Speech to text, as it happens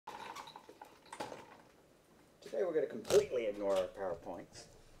Today we're going to completely ignore our PowerPoints.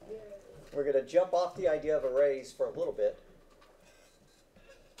 We're going to jump off the idea of arrays for a little bit.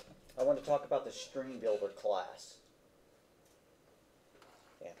 I want to talk about the Stringbuilder class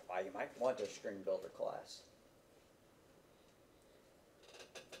and why you might want a Stringbuilder class.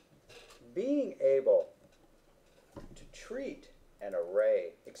 Being able to treat an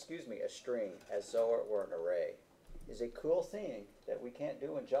array, a string, as though it were an array is a cool thing that we can't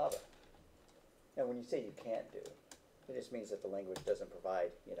do in Java. And when you say you can't do, it just means that the language doesn't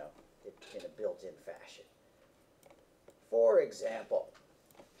provide, it in a built-in fashion. For example,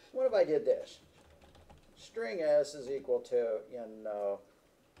 what if I did this? String s is equal to,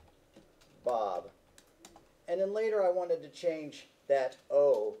 Bob. And then later I wanted to change that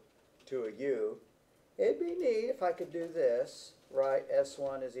O to a U. It'd be neat if I could do this, right?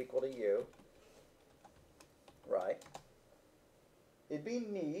 S1 is equal to U, right? It'd be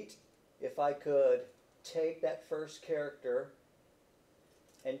neat if I could take that first character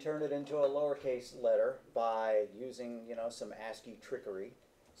and turn it into a lowercase letter by using, some ASCII trickery,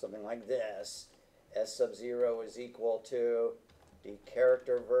 something like this. S sub 0 is equal to the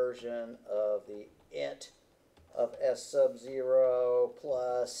character version of the int of S sub 0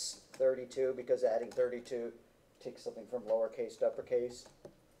 plus 32, because adding 32 takes something from lowercase to uppercase.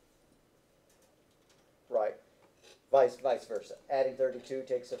 Right. Vice versa. Adding 32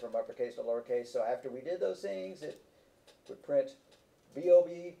 takes it from uppercase to lowercase. So after we did those things, it would print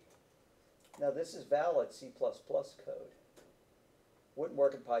Bob. Now this is valid C++ code. Wouldn't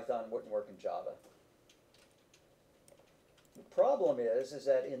work in Python, wouldn't work in Java. The problem is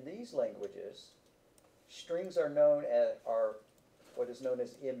that in these languages, strings are what is known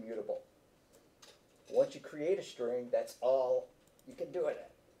as immutable. Once you create a string, that's all you can do with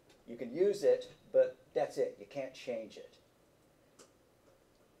it. You can use it, but that's it. You can't change it.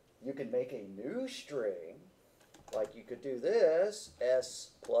 You can make a new string, like you could do this,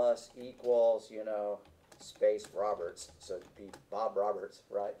 S plus equals, space Roberts, so it'd be Bob Roberts,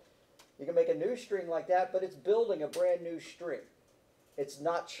 right? You can make a new string like that, but it's building a brand new string. It's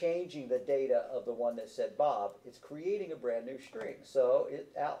not changing the data of the one that said Bob. It's creating a brand new string. So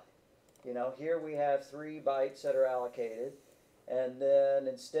here we have 3 bytes that are allocated. And then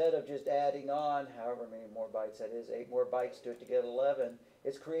instead of just adding on however many more bytes that is, 8 more bytes to it to get 11,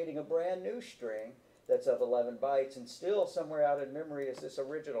 it's creating a brand new string that's of 11 bytes, and still somewhere out in memory is this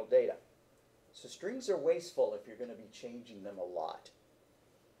original data. So strings are wasteful if you're going to be changing them a lot.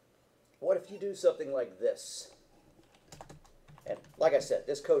 What if you do something like this? And like I said,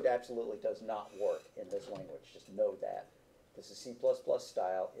 this code absolutely does not work in this language. Just know that. This is C++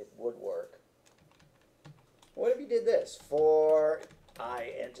 style. It would work. What if you did this? For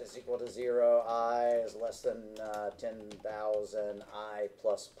I int is equal to 0, I is less than 10,000, I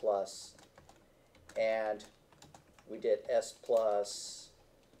plus plus, and we did S plus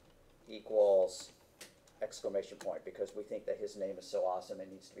equals exclamation point, because we think that his name is so awesome it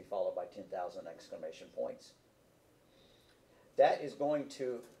needs to be followed by 10,000 exclamation points. That is going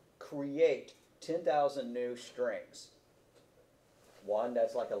to create 10,000 new strings. One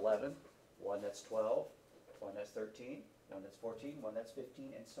that's like 11, one that's 12, one that's 13, one that's 14, one that's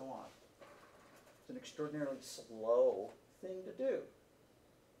 15, and so on. It's an extraordinarily slow thing to do.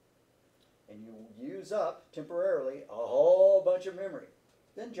 And you use up, temporarily, a whole bunch of memory.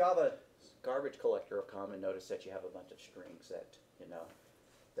 Then Java's garbage collector will come and notice that you have a bunch of strings that,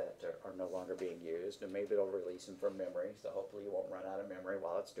 that are no longer being used, and maybe it'll release them from memory, so hopefully you won't run out of memory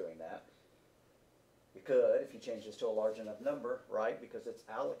while it's doing that. You could, if you change this to a large enough number, right, because it's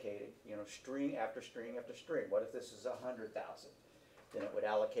allocated, string after string after string. What if this is 100,000? Then it would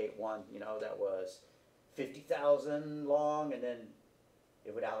allocate one, that was 50,000 long, and then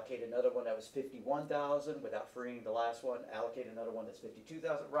it would allocate another one that was 51,000 without freeing the last one, allocate another one that's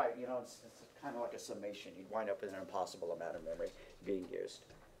 52,000. Right, it's kind of like a summation. You'd wind up with an impossible amount of memory being used.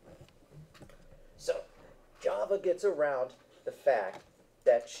 So Java gets around the fact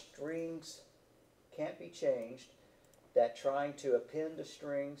that strings can't be changed, that trying to append to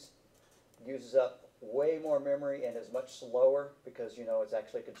strings uses up way more memory and is much slower, because it's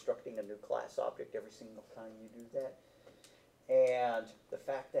actually constructing a new class object every single time you do that. And the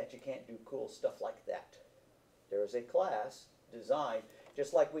fact that you can't do cool stuff like that. There is a class designed,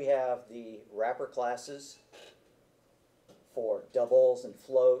 just like we have the wrapper classes for doubles and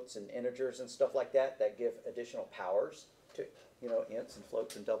floats and integers and stuff like that, that give additional powers to ints and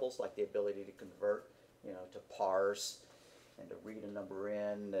floats and doubles, like the ability to convert, to parse and to read a number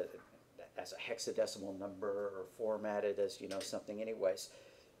in as a hexadecimal number, or formatted as, something anyways.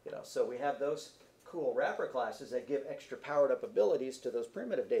 So we have those cool wrapper classes that give extra powered up abilities to those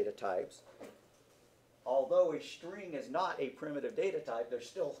primitive data types. although a string is not a primitive data type, there's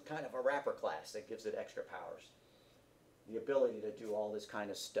still kind of a wrapper class that gives it extra powers. The ability to do all this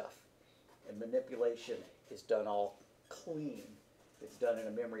kind of stuff. And manipulation is done all clean. It's done in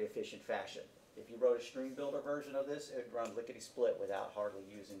a memory efficient fashion. If you wrote a Stringbuilder version of this, it would run lickety-split without hardly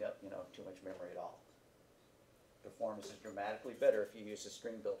using up, too much memory at all. Performance is dramatically better if you use the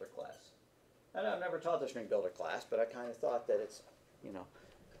Stringbuilder class. And I've never taught the Stringbuilder class, but I kind of thought that it's,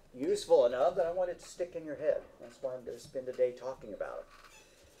 useful enough that I want it to stick in your head. That's why I'm going to spend a day talking about it.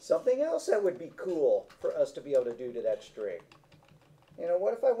 Something else that would be cool for us to be able to do to that string.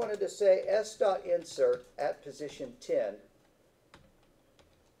 What if I wanted to say s.insert at position 10,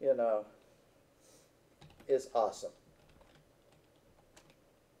 is awesome.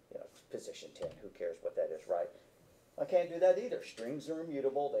 Position 10, who cares what that is, right? I can't do that either. Strings are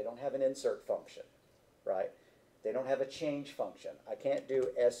immutable. They don't have an insert function, right? They don't have a change function. I can't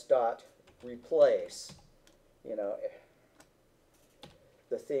do s.replace,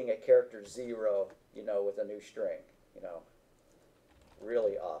 the thing at character 0, with a new string,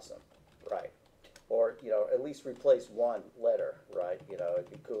 Really awesome, right? Or, at least replace one letter, right? It'd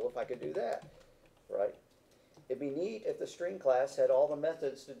be cool if I could do that, right? It'd be neat if the string class had all the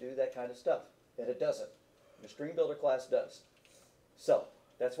methods to do that kind of stuff, and it doesn't. The Stringbuilder class does. So,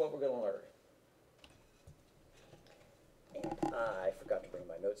 that's what we're going to learn. And I forgot to bring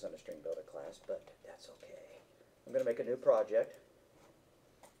my notes on the Stringbuilder class, but that's okay. I'm going to make a new project.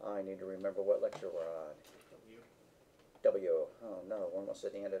 I need to remember what lecture we're on. W. Oh no, we're almost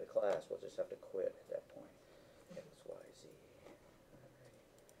at the end of the class. We'll just have to quit at that point. X, Y, Z.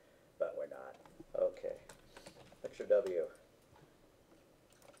 But we're not. Okay. Lecture W.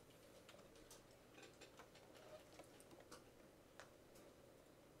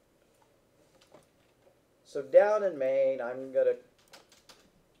 So down in main, I'm gonna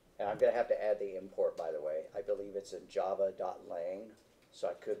have to add the import, by the way. I believe it's in java.lang. So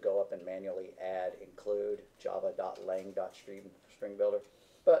I could go up and manually add include java.lang.stringbuilder,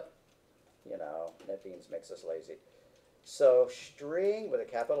 but NetBeans makes us lazy. So string with a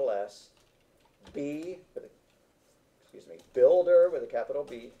capital S, builder with a capital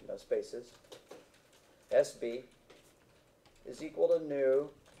B, no spaces, SB is equal to new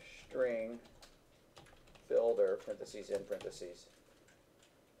string builder parentheses in parentheses.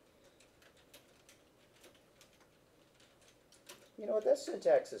 You know what, that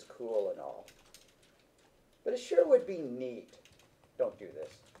syntax is cool and all, but it sure would be neat, don't do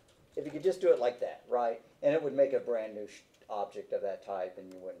this, if you could just do it like that, right? And it would make a brand new object of that type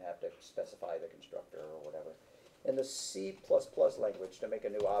and you wouldn't have to specify the constructor or whatever. In the C++ language, to make a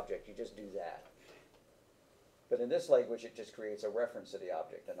new object, you just do that. But in this language, it just creates a reference to the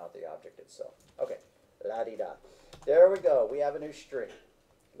object and not the object itself. Okay, la-di-da. There we go, we have a new string.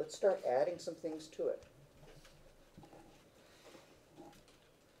 Let's start adding some things to it.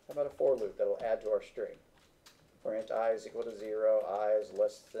 How about a for loop that'll add to our string? Print I is equal to 0, I is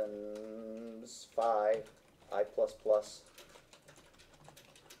less than 5, I plus plus.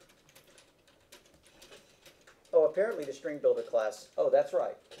 Oh, apparently the Stringbuilder class, oh, that's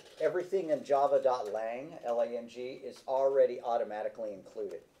right. Everything in java.lang, L-A-N-G, is already automatically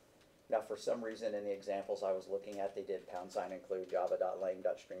included. Now, for some reason in the examples I was looking at, they did #include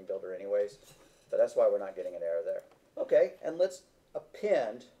java.lang.stringbuilder anyways. But that's why we're not getting an error there. Okay, and let's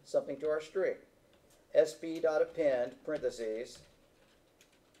append something to our string. sb.append, parentheses,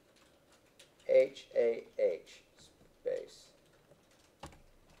 h-a-h, space.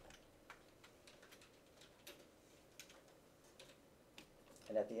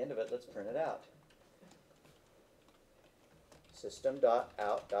 And at the end of it, let's print it out.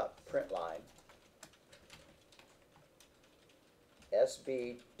 System.out.println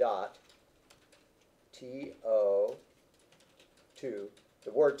sb.to2,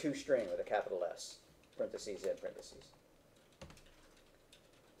 the word to string with a capital S, parentheses in parentheses.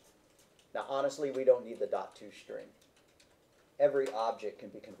 Now honestly, we don't need the .to string. Every object can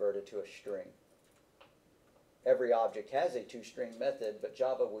be converted to a string. Every object has a toString method, but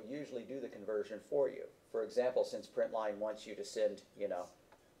Java will usually do the conversion for you. For example, since println wants you to send,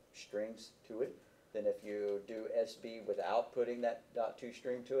 strings to it, then if you do SB without putting that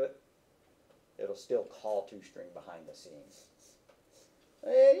 .toString to it, it'll still call toString behind the scenes.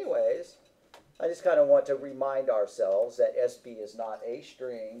 Anyways, I just kind of want to remind ourselves that SB is not a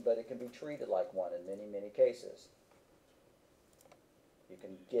string, but it can be treated like one in many, many cases. You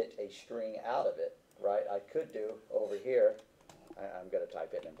can get a string out of it, right? I could do over here, I'm going to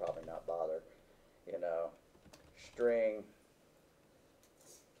type it and probably not bother, string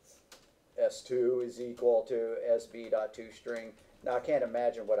S2 is equal to SB.toString. Now I can't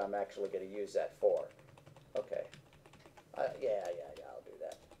imagine what I'm actually going to use that for. Yeah, I'll do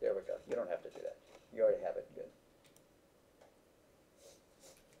that. There we go. You don't have to do that. You already have it. Good.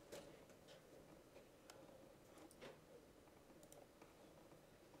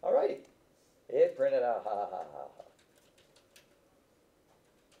 Alrighty. It printed out. Ha, ha, ha, ha.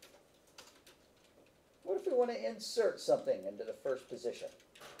 What if we want to insert something into the first position?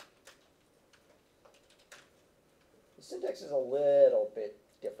 The syntax is a little bit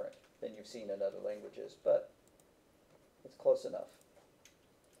different than you've seen in other languages, but it's close enough.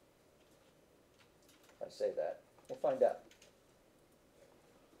 I say that. We'll find out.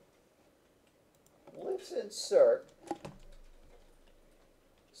 Let's insert.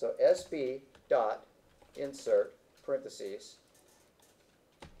 So SB dot insert parentheses.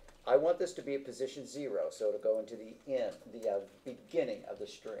 I want this to be at position 0, so it'll go into the beginning of the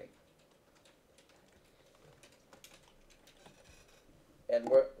string. And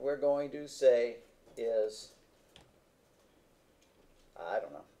what we're going to say is, I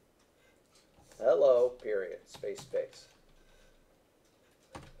don't know, hello, period, space, space.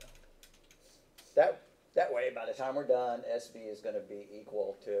 That way, by the time we're done, SB is going to be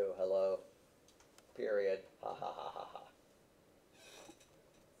equal to hello, period, ha ha ha ha ha.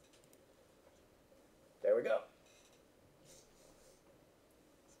 There we go.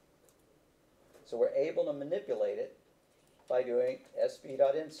 So we're able to manipulate it by doing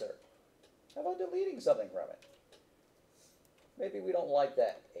sb.insert. How about deleting something from it? Maybe we don't like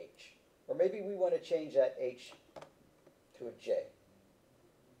that H. Or maybe we want to change that H to a J.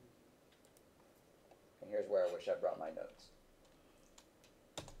 And here's where I wish I brought my notes.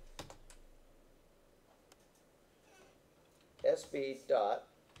 SB dot,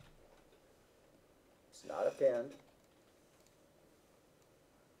 it's not append.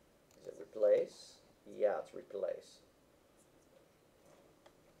 Is it replace? Yeah, it's replace.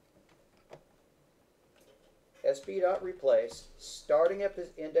 SB.replace, starting at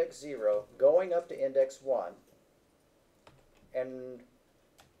index 0, going up to index 1, and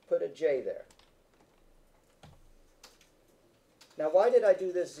put a J there. Now, why did I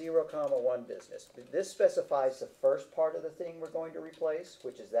do this 0, 1 business? This specifies the first part of the thing we're going to replace,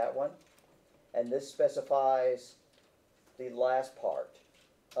 which is that one, and this specifies the last part,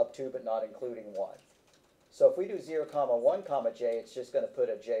 up to but not including 1. So if we do 0, 1, J, it's just going to put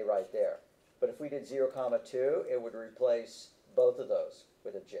a J right there. But if we did 0, 2, it would replace both of those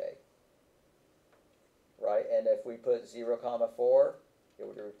with a J. Right? And if we put 0, 4, it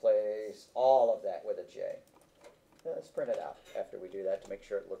would replace all of that with a J. Now let's print it out after we do that to make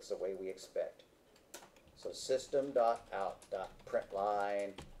sure it looks the way we expect. So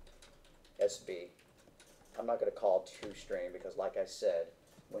system.out.println SB. I'm not going to call toString because, like I said,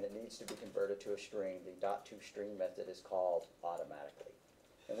 when it needs to be converted to a string, the .toString method is called automatically.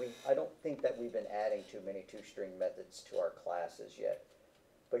 And I don't think that we've been adding too many toString methods to our classes yet,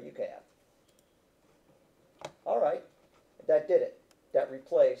 but you can. All right, that did it. That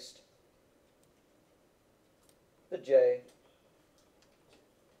replaced the J.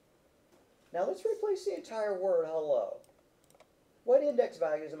 Now let's replace the entire word hello. What index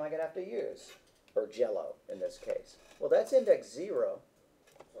values am I going to have to use? Or jello in this case. Well, that's index 0.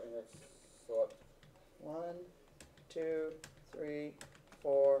 So index what? 1, 2, 3,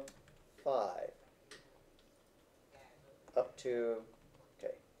 4, 5. Up to,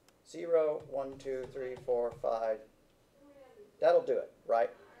 okay, 0, 1, 2, 3, 4, 5. That'll do it, right?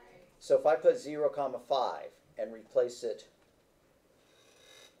 So if I put 0, 5 and replace it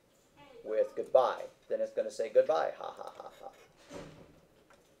with goodbye, then it's going to say goodbye, ha ha ha ha.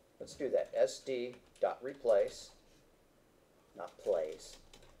 Let's do that. sd.replace, not place,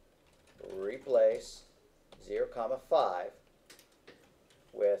 replace 0, 5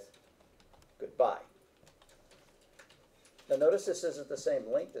 with goodbye. Now notice this isn't the same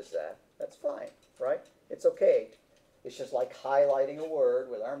length as that. That's fine, right? It's okay. It's just like highlighting a word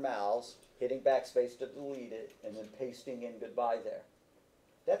with our mouse, hitting backspace to delete it, and then pasting in goodbye there.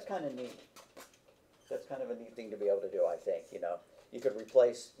 That's kind of neat. That's kind of a neat thing to be able to do, I think. You could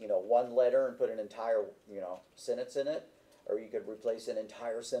replace, one letter and put an entire, sentence in it, or you could replace an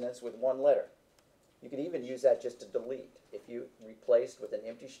entire sentence with one letter. You could even use that just to delete. If you replaced with an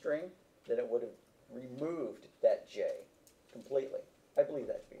empty string, then it would have removed that J completely. I believe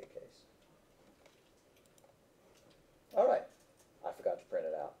that to be the case. All right. I forgot to print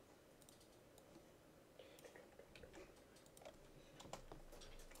it out.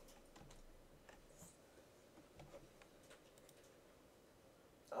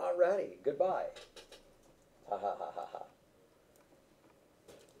 Alrighty, goodbye. Ha ha ha ha ha.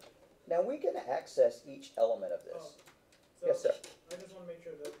 Now we can access each element of this. So Yes, sir. I just want want to make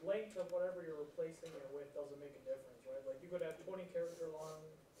sure the length of whatever you're replacing it with doesn't make a difference, right? Like you could have 20 character long.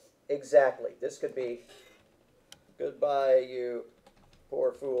 Exactly. This could be, goodbye, you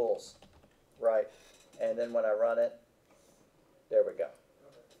poor fools, right? And then when I run it, there we go. Okay.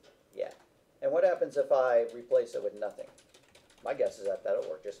 Yeah. And what happens if I replace it with nothing? My guess is that that'll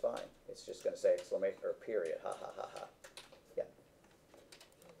work just fine. It's just going to say exclamation or period. Ha ha ha ha. Yeah.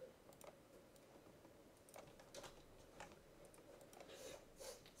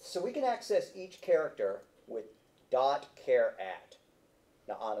 So we can access each character with .char at.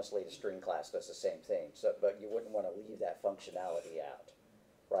 Now, honestly, the string class does the same thing. So, but you wouldn't want to leave that functionality out,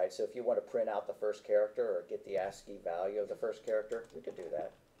 right? So if you want to print out the first character or get the ASCII value of the first character, we could do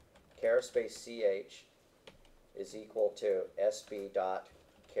that. Char space ch is equal to sb dot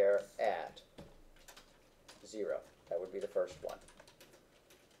char at 0. That would be the first one.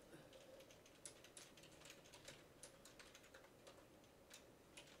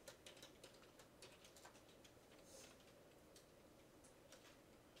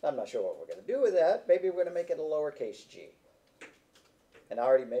 I'm not sure what we're going to do with that. Maybe we're going to make it a lowercase g. And I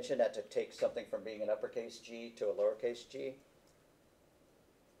already mentioned that to take something from being an uppercase g to a lowercase g,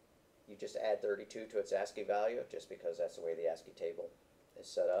 you just add 32 to its ASCII value, just because that's the way the ASCII table is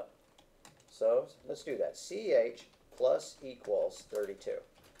set up. So let's do that. ch plus equals 32.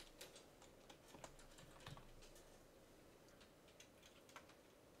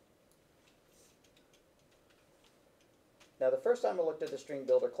 Now, the first time I looked at the string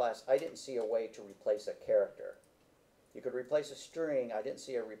builder class, I didn't see a way to replace a character. You could replace a string. I didn't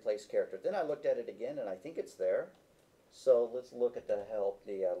see a replace character. Then I looked at it again, and I think it's there. So let's look at the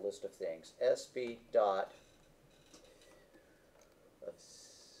list of things. SB dot.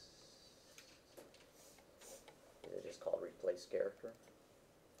 It is called replace character.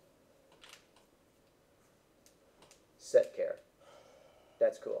 Set char.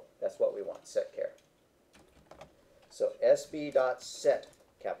 That's cool. That's what we want. Set char. So SB dot set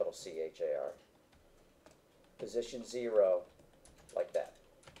capital CHAR. Position 0, like that.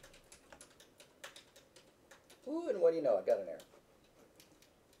 Ooh, and what do you know? I got an error.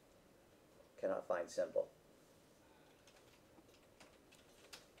 Cannot find symbol.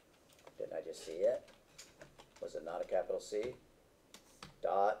 Didn't I just see it? Was it not a capital C?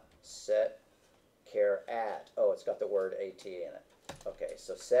 Dot set char at. Oh, it's got the word AT in it. Okay,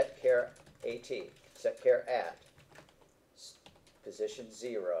 so set char AT. Set char at. Position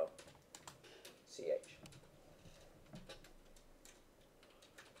 0, CH.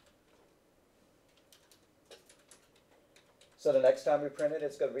 So the next time we print it,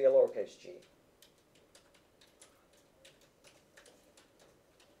 it's going to be a lowercase g.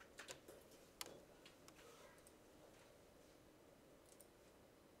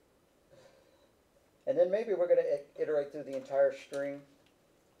 And then maybe we're going to iterate through the entire string,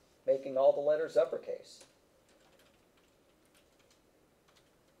 making all the letters uppercase.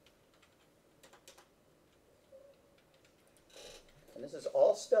 And this is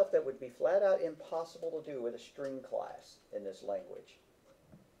all stuff that would be flat out impossible to do with a string class in this language.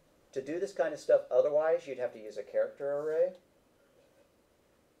 To do this kind of stuff otherwise, you'd have to use a character array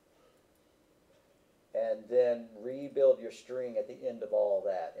and then rebuild your string at the end of all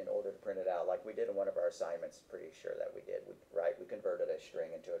that in order to print it out, like we did in one of our assignments. Pretty sure that we did, right? We converted a string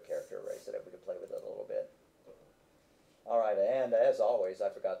into a character array so that we could play with it a little bit. All right, and as always, I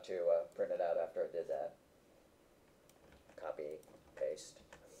forgot to print it out after I did that. Copy, paste,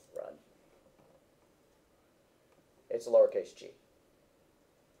 run. It's a lowercase g.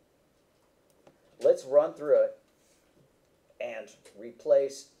 Let's run through it and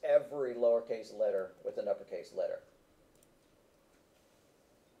replace every lowercase letter with an uppercase letter.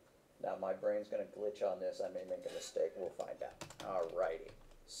 Now my brain's going to glitch on this. I may make a mistake. We'll find out. Alrighty.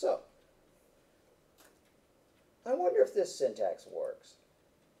 So, I wonder if this syntax works.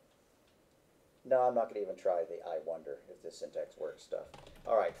 No, I'm not going to even try the I wonder if this syntax works stuff.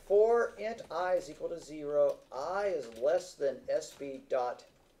 Alright, for int I is equal to 0, I is less than sb dot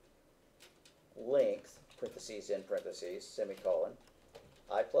length, parentheses in parentheses, semicolon,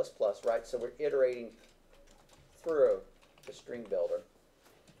 I plus plus, right? So we're iterating through the string builder,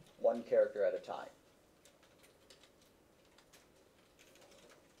 one character at a time.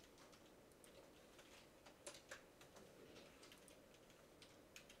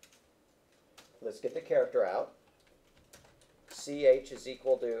 Let's get the character out. ch is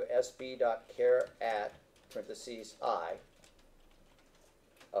equal to sb dot char at parentheses I.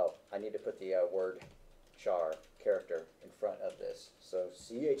 Oh, I need to put the word char, character, in front of this. So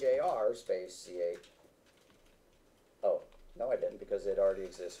char space ch. Oh, no I didn't, because it already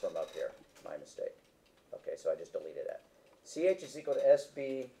exists from up here. My mistake. Okay, so I just deleted that. CH is equal to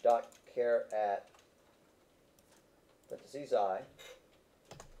SB dot char at parentheses I.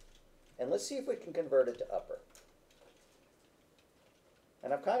 And let's see if we can convert it to upper.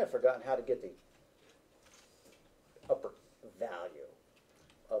 And I've kind of forgotten how to get the upper value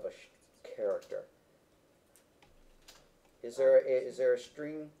of a character. Is there a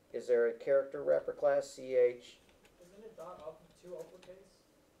string? Is there a character wrapper class CH? Isn't it dot up two uppercase?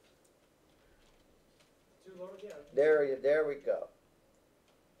 Two lower, yeah. There we go.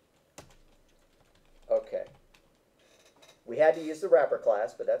 Okay. We had to use the wrapper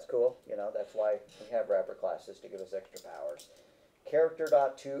class, but that's cool. You know, that's why we have wrapper classes, to give us extra powers. Character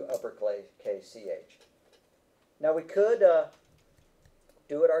dot to uppercase CH. Now we could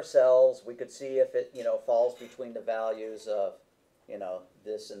do it ourselves. We could see if it, falls between the values of,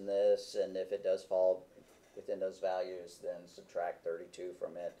 this, and if it does fall within those values, then subtract 32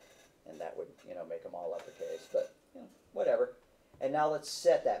 from it, and that would, make them all uppercase. But whatever. And now let's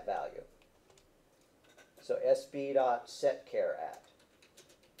set that value. So SB dot set char at.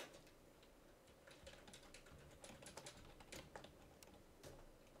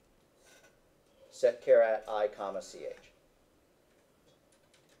 Set char at I comma CH.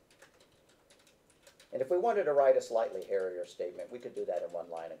 And if we wanted to write a slightly hairier statement, we could do that in one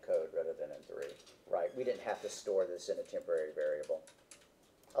line of code rather than in three, right? We didn't have to store this in a temporary variable.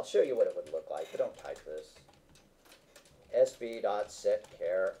 I'll show you what it would look like, but don't type this. SB dot set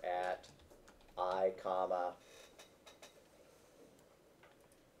char at I comma.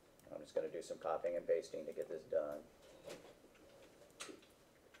 I'm just going to do some copying and pasting to get this done.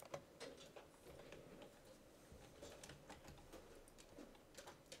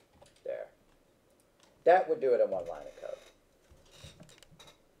 There. That would do it in one line of code.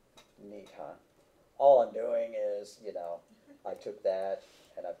 Neat, huh? All I'm doing is, I took that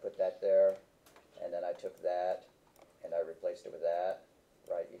and I put that there, and then I took that and I replaced it with that.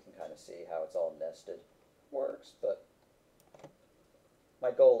 Right? You can kind of see how it's all nested. Works, but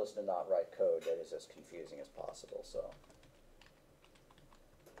my goal is to not write code that is as confusing as possible, so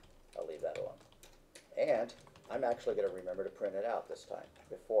I'll leave that alone. And I'm actually going to remember to print it out this time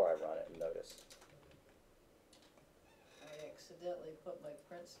before I run it and notice. I accidentally put my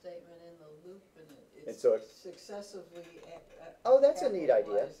print statement in the loop, and And it's so successively oh, that's a neat idea.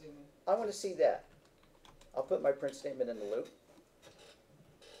 capitalizing. I want to see that. I'll put my print statement in the loop.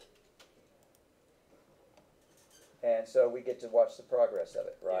 And so we get to watch the progress of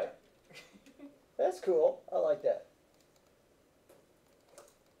it, right? Yeah. That's cool. I like that.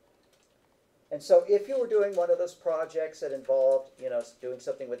 And so if you were doing one of those projects that involved, doing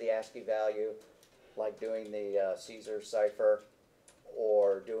something with the ASCII value, like doing the Caesar cipher,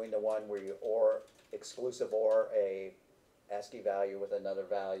 or doing the one where you exclusive OR a ASCII value with another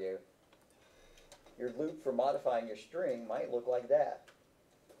value, your loop for modifying your string might look like that,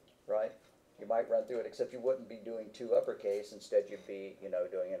 right? You might run through it, except you wouldn't be doing two uppercase. Instead, you'd be,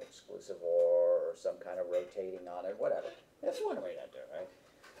 doing an exclusive or some kind of rotating on it, whatever. That's one way to do it,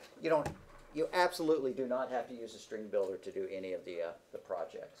 right? You absolutely do not have to use a string builder to do any of the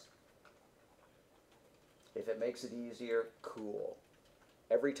projects. If it makes it easier, cool.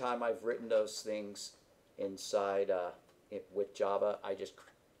 Every time I've written those things inside with Java, I just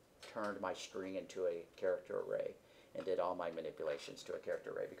turned my string into a character array and did all my manipulations to a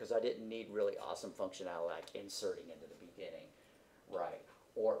character array, because I didn't need really awesome functionality like inserting into the beginning, right,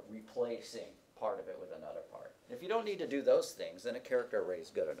 or replacing part of it with another part. If you don't need to do those things, then a character array is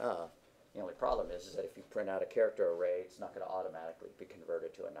good enough. The only problem is that if you print out a character array, it's not going to automatically be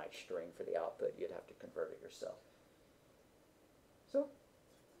converted to a nice string for the output. You'd have to convert it yourself. So,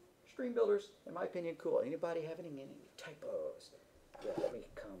 string builders, in my opinion, cool. Anybody having any typos? Yeah, let me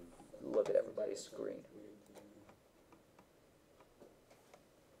come look at everybody's screen.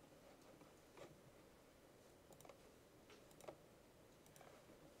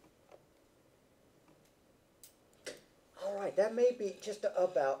 All right, that may be just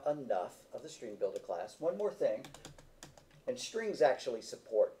about enough of the string builder class. One more thing, and strings actually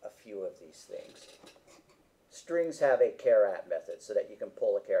support a few of these things. Strings have a char at method so that you can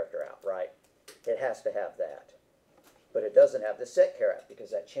pull a character out, right? It has to have that. But it doesn't have the set char at,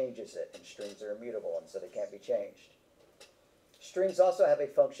 because that changes it, and strings are immutable, and so they can't be changed. Strings also have a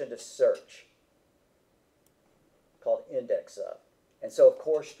function to search called index of. And so, of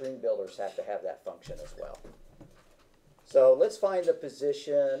course, string builders have to have that function as well. So let's find the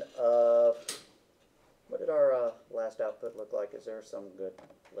position of, what did our last output look like? Is there some good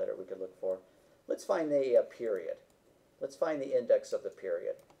letter we could look for? Let's find the period. Let's find the index of the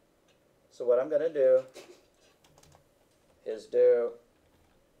period. So what I'm going to do is do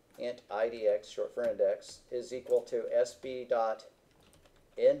int idx, short for index, is equal to sb dot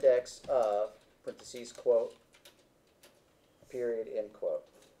index of, parentheses, quote, period, end quote.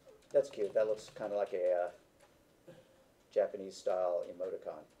 That's cute. That looks kind of like a Japanese style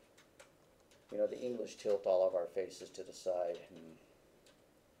emoticon. You know, the English tilt all of our faces to the side.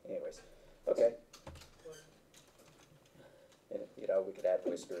 Anyways, okay. And, you know, we could add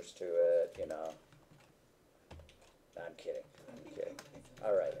whiskers to it, you know. I'm kidding. I'm kidding.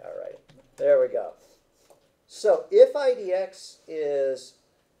 All right, all right. There we go. So if IDX is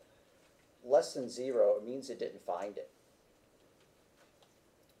less than 0, it means it didn't find it.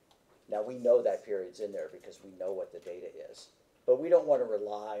 Now we know that period's in there because we know what the data is. But we don't want to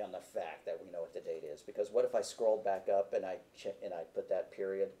rely on the fact that we know what the data is, because what if I scrolled back up and I put that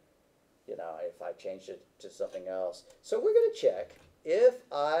period, you know, if I changed it to something else. So we're going to check if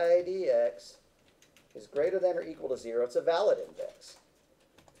IDX is greater than or equal to 0, it's a valid index.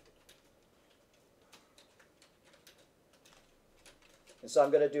 And so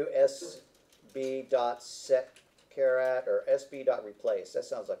I'm going to do sb.setCharat or sb.replace. That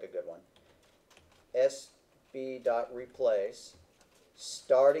sounds like a good one. sb.replace,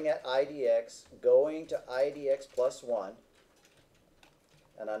 starting at IDX, going to IDX plus 1.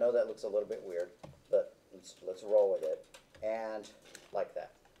 And I know that looks a little bit weird, but let's roll with it. And like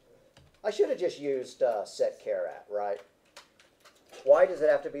that. I should have just used setCharat, right? Why does it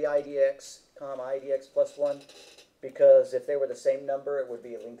have to be IDX, comma, IDX plus 1? Because if they were the same number, it would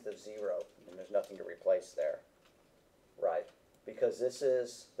be a length of 0, and there's nothing to replace there, right? Because this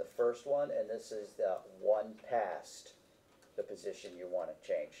is the first one, and this is the one past the position you want to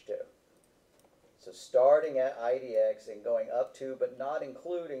change to. So starting at IDX and going up to, but not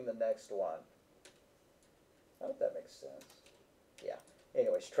including the next one. I hope that makes sense. Yeah.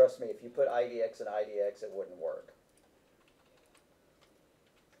 Anyways, trust me, if you put IDX and IDX, it wouldn't work.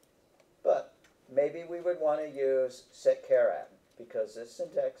 But maybe we would want to use setCharat, because this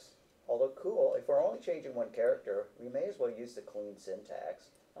syntax, although cool, if we're only changing one character, we may as well use the clean syntax.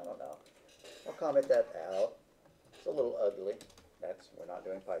 I don't know. I'll comment that out. It's a little ugly. We're not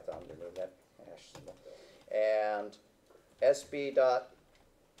doing Python. Remove that hash symbol. And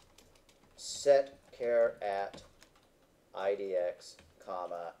sb.setCharat IDX,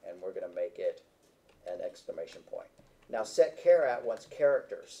 comma, and we're going to make it an exclamation point. Now setCharat wants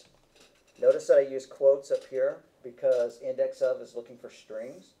characters. Notice that I use quotes up here because index of is looking for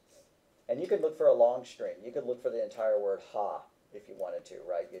strings. And you could look for a long string. You could look for the entire word ha if you wanted to,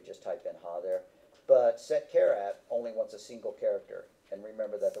 right? You just type in ha there. But setCharat only wants a single character. And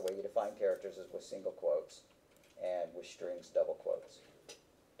remember that the way you define characters is with single quotes and with strings double quotes.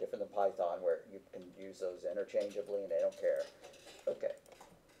 Different than Python where you can use those interchangeably and they don't care. Okay.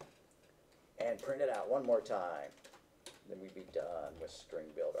 And print it out one more time. Then we'd be done with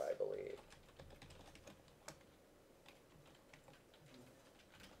Stringbuilder, I believe.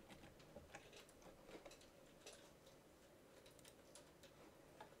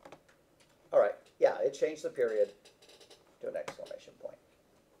 All right. Yeah, it changed the period to an exclamation point.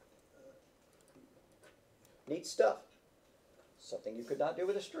 Neat stuff. Something you could not do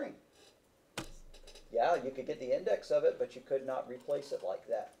with a string. Yeah, you could get the index of it, but you could not replace it like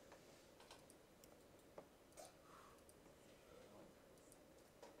that.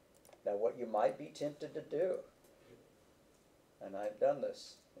 Now, what you might be tempted to do, and I've done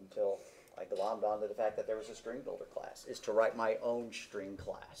this until I glommed onto the fact that there was a Stringbuilder class, is to write my own string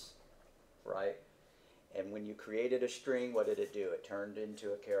class, right? And when you created a string, what did it do? It turned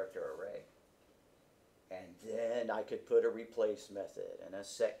into a character array. And then I could put a replace method and a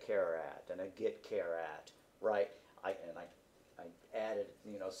setCharat and a getCharat, right? I added,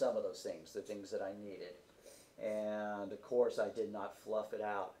 you know, some of those things, the things that I needed. And of course, I did not fluff it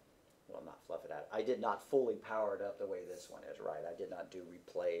out. Well, not fluff it out. I did not fully power it up the way this one is, right? I did not do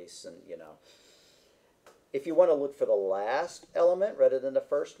replace and, you know. If you want to look for the last element rather than the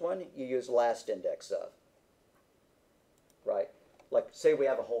first one, you use last index of, right? Like, say we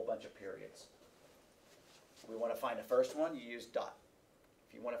have a whole bunch of periods. We want to find the first one, you use dot.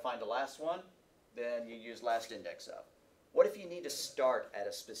 If you want to find the last one, then you use last index of. What if you need to start at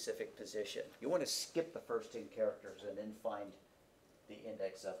a specific position? You want to skip the first 10 characters and then find the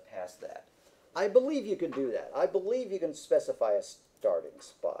index of past that. I believe you can do that. I believe you can specify a starting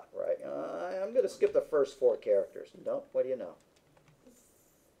spot, right? I'm going to skip the first 4 characters. No, what do you know?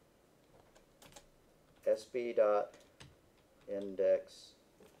 sb.index.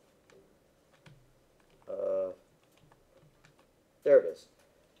 There it is.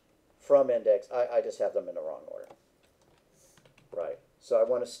 From index. I just have them in the wrong order. Right. So I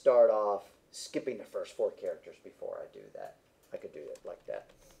want to start off skipping the first 4 characters before I do that. I could do it like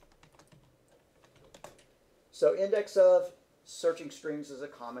that. So index of searching strings is a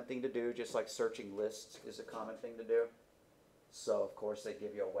common thing to do, just like searching lists is a common thing to do. So of course they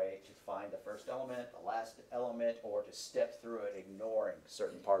give you a way to find the first element, the last element, or to step through it ignoring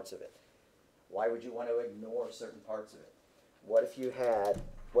certain parts of it. Why would you want to ignore certain parts of it? What if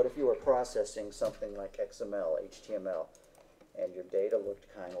you were processing something like XML, HTML, and your data looked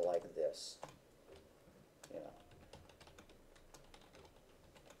kind of like this, you know,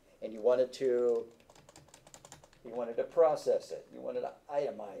 and you wanted to process it, you wanted to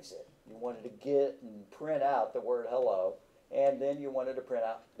itemize it, you wanted to get and print out the word hello, and then you wanted to print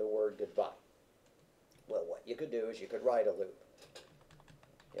out the word goodbye. Well, what you could do is you could write a loop.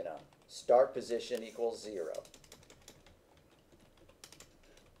 You know, start position equals 0.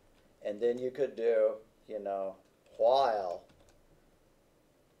 And then you could do, you know, while.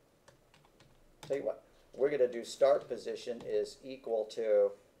 Tell you what, we're going to do start position is equal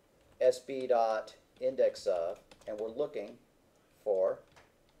to SB dot index of, and we're looking for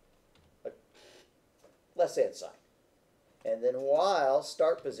a less than sign. And then while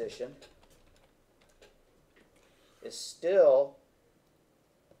start position is still,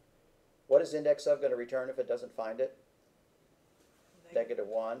 what is index of going to return if it doesn't find it?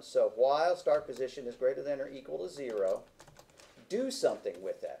 -1. So while start position is greater than or equal to 0, do something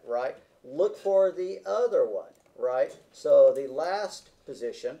with that, right? Look for the other one, right? So the last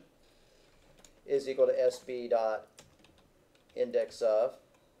position is equal to SB dot index of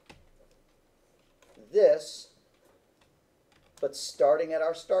this, but starting at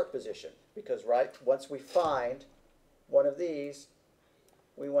our start position, because right, once we find one of these,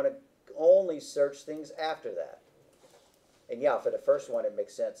 we want to only search things after that. And yeah, for the first one it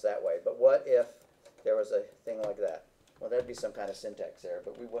makes sense that way, but what if there was a thing like that? Well, that'd be some kind of syntax error,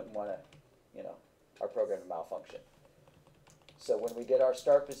 but we wouldn't want to, you know, our program to malfunction. So when we get our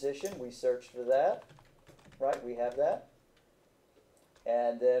start position, we search for that, right? We have that.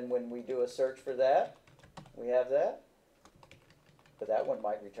 And then when we do a search for that, we have that. But that one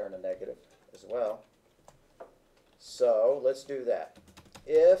might return a negative as well. So let's do that.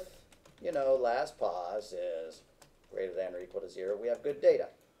 If, you know, last pause is greater than or equal to 0, we have good data.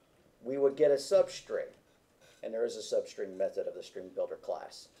 We would get a substring. And there is a substring method of the Stringbuilder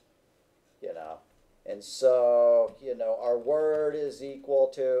class, you know. And so, you know, our word is equal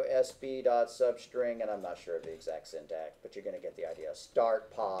to sb.substring, and I'm not sure of the exact syntax, but you're going to get the idea. Start,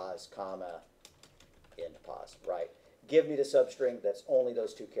 pause, comma, end pause, right? Give me the substring that's only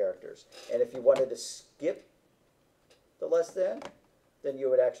those two characters. And if you wanted to skip the less than, then you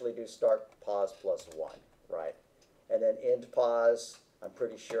would actually do start, pause, plus 1, right? And then end pause, I'm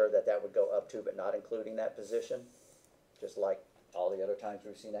pretty sure that that would go up to, but not including that position, just like all the other times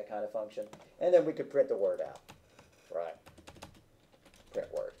we've seen that kind of function. And then we could print the word out, right? Print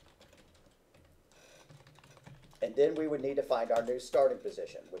word. And then we would need to find our new starting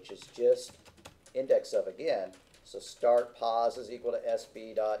position, which is just index of again. So start pause is equal to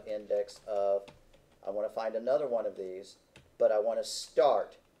sb.index of, I want to find another one of these, but I want to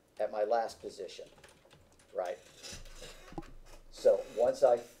start at my last position, right? So once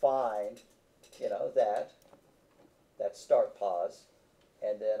I find, you know, that start pause,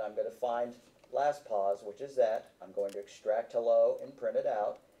 and then I'm going to find last pause, which is that, I'm going to extract hello and print it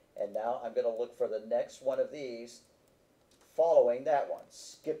out, and now I'm going to look for the next one of these following that one,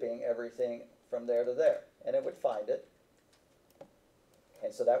 skipping everything from there to there, and it would find it.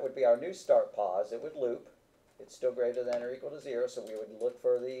 And so that would be our new start pause. It would loop. It's still greater than or equal to 0, so we would look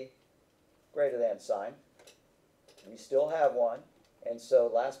for the greater than sign. We still have one, and so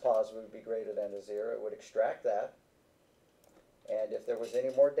last pause would be greater than to 0. It would extract that, and if there was any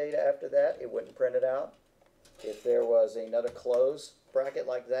more data after that, it wouldn't print it out. If there was another close bracket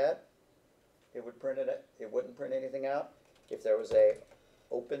like that, it would print it. It wouldn't print anything out. If there was a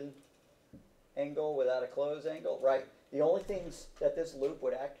open angle without a close angle, right? The only things that this loop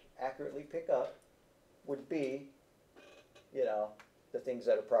would accurately pick up would be, you know, the things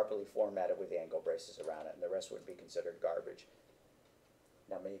that are properly formatted with the angle braces around it, and the rest would be considered garbage.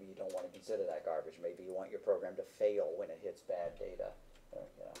 Now maybe you don't want to consider that garbage. Maybe you want your program to fail when it hits bad data, or,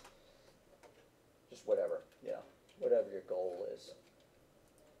 you know, just whatever, you know, whatever your goal is.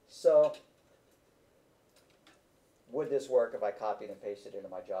 So would this work if I copied and pasted it into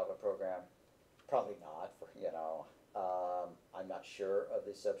my Java program? Probably not, for, you know, I'm not sure of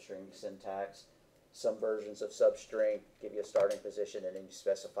the substring syntax. Some versions of substring give you a starting position and then you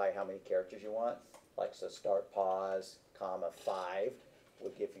specify how many characters you want. Like so start pause, comma 5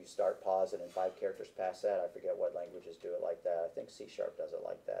 would give you start pause and then 5 characters past that. I forget what languages do it like that. I think C# does it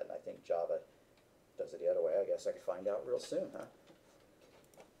like that, and I think Java does it the other way. I guess I could find out real soon, huh?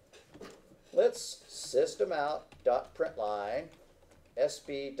 let's system out dot println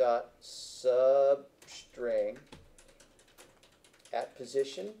sb dot substring at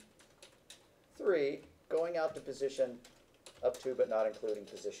position 3 going out to position up to but not including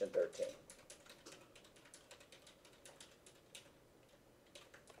position 13.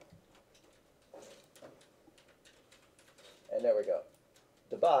 And there we go.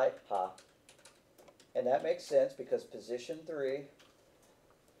 Divide, ha. And that makes sense because position 3,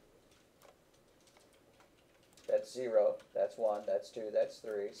 that's 0, that's 1, that's 2, that's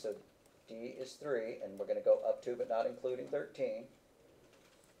 3. So D is 3, and we're going to go up to but not including 13.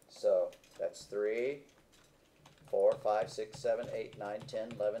 So that's 3, 4, 5, 6, 7, 8, 9,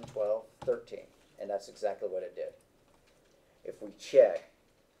 10, 11, 12, 13. And that's exactly what it did. If we check,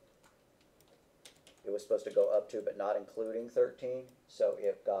 it was supposed to go up to but not including 13, so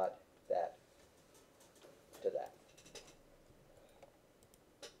it got that to that.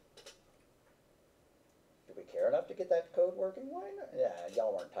 Do we care enough to get that code working? Why not? Yeah,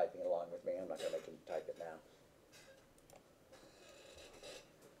 y'all weren't typing along with me. I'm not going to make you type it now.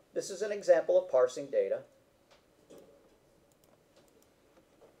 This is an example of parsing data.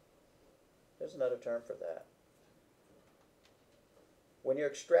 There's another term for that. When you're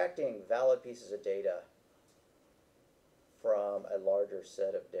extracting valid pieces of data from a larger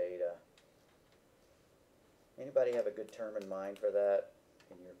set of data, anybody have a good term in mind for that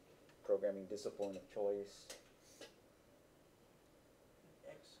in your programming discipline of choice?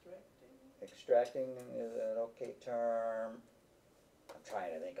 Extracting is an okay term. I'm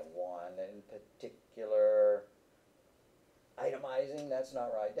trying to think of one in particular. Itemizing, that's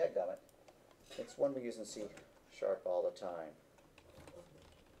not right. Dadgummit. It's one we use in C# all the time.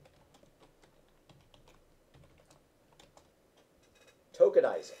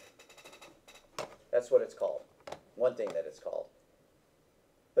 Tokenizing. That's what it's called. One thing that it's called.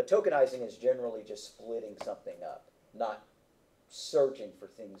 But tokenizing is generally just splitting something up, not searching for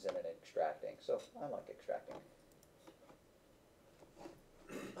things in it and extracting. So I like extracting.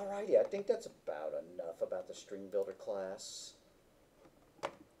 Alrighty, I think that's about enough about the Stringbuilder class.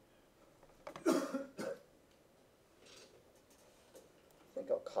 I think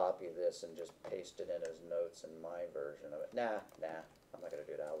I'll copy this and just paste it in as notes in my version of it. Nah, I'm not going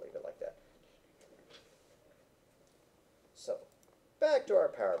to do that. I'll leave it like that. So, back to our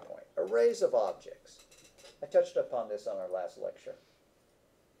PowerPoint. Arrays of objects. I touched upon this on our last lecture.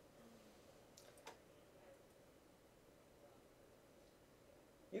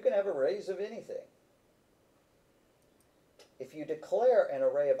 You can have arrays of anything. If you declare an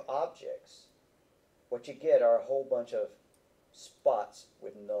array of objects, what you get are a whole bunch of spots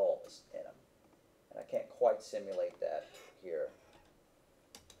with nulls in them. And I can't quite simulate that here,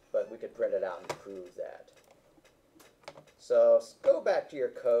 but we could print it out and prove that. So go back to your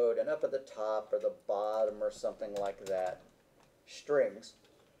code, and up at the top or the bottom or something like that, strings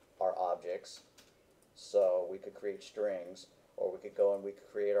are objects. So we could create strings, or we could go and we could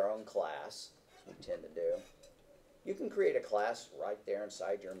create our own class, as we tend to do. You can create a class right there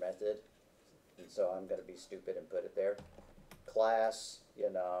inside your method. And so I'm going to be stupid and put it there. Class,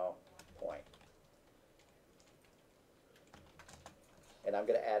 point. And I'm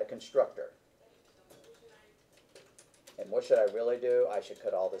going to add a constructor. And what should I really do? I should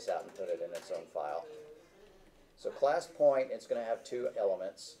cut all this out and put it in its own file. So class point, it's going to have two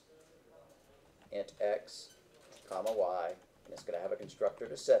elements, int x, comma y, and it's going to have a constructor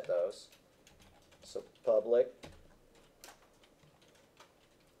to set those. So public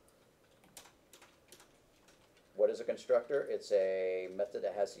what is a constructor? It's a method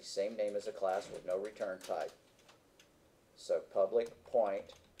that has the same name as a class with no return type. So public point,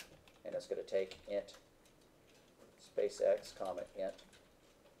 and it's going to take int space x, comma int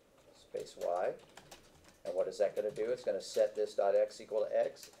space y. And what is that going to do? It's going to set this dot x equal to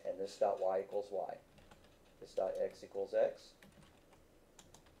x, and this dot y equals y. This dot x equals x.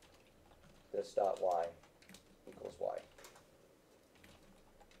 This dot y equals y.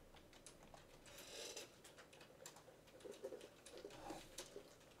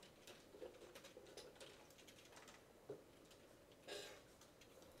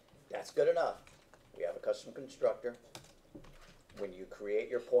 That's good enough. We have a custom constructor. When you create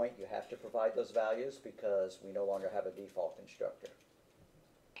your point, you have to provide those values because we no longer have a default constructor.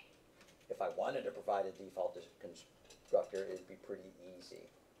 If I wanted to provide a default constructor, it'd be pretty easy.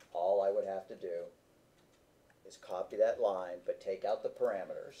 All I would have to do is copy that line, but take out the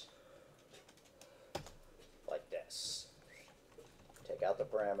parameters, like this. Take out the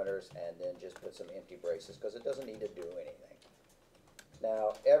parameters and then just put some empty braces because it doesn't need to do anything.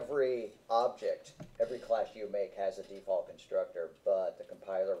 Now, every object, every class you make has a default constructor, but the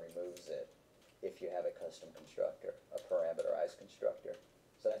compiler removes it if you have a custom constructor, a parameterized constructor.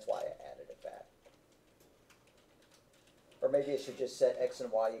 So that's why I added it back. Or maybe it should just set x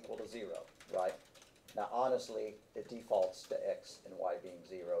and y equal to 0, right? Now honestly, it defaults to x and y being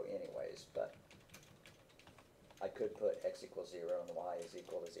 0 anyways, but I could put x equals 0 and y is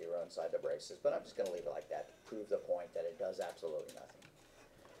equal to 0 inside the braces, but I'm just going to leave it like that to prove the point that it does absolutely nothing.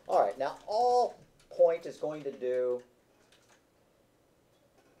 All right, now all point is going to do,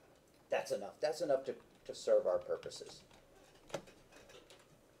 that's enough. That's enough to serve our purposes.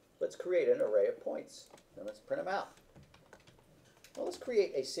 Let's create an array of points, and let's print them out. Well, let's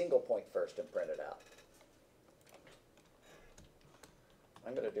create a single point first and print it out.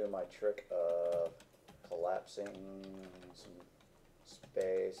 I'm going to do my trick of collapsing some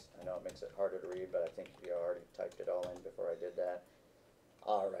space. I know it makes it harder to read, but I think you already typed it all in before I did that.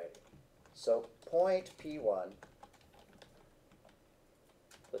 Alright, so point P1,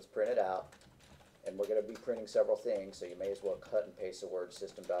 let's print it out, and we're going to be printing several things, so you may as well cut and paste the word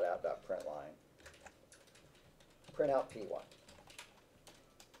system.out.println. Print out P1.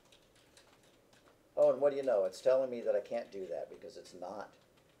 Oh, and what do you know? It's telling me that I can't do that because it's not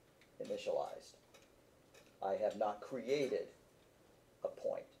initialized. I have not created a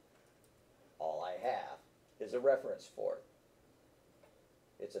point. All I have is a reference for it.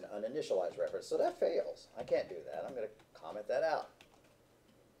 It's an uninitialized reference, so that fails. I can't do that. I'm going to comment that out.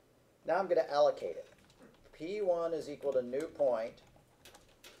 Now I'm going to allocate it. P1 is equal to new point,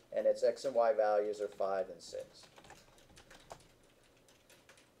 and its x and y values are 5 and 6.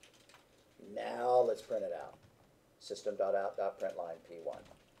 Now let's print it out. System.out.println P1.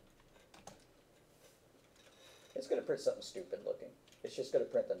 It's going to print something stupid looking. It's just going to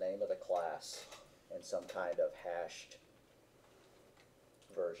print the name of the class and some kind of hashed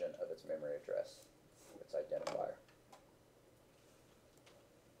version of its memory address, its identifier.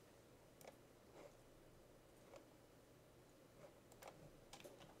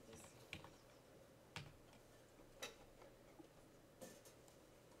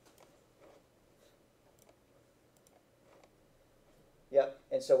 Yep,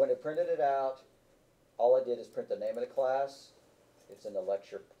 and so when it printed it out, all I did is print the name of the class. It's in the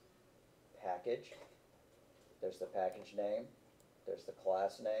lecture package. There's the package name. There's the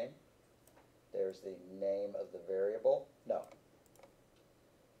class name. There's the name of the variable. No.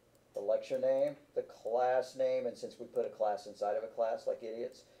 The lecture name, the class name, and since we put a class inside of a class like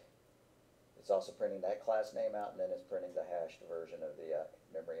idiots, it's also printing that class name out, and then it's printing the hashed version of the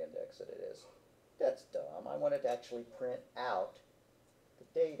memory index that it is. That's dumb. I want it to actually print out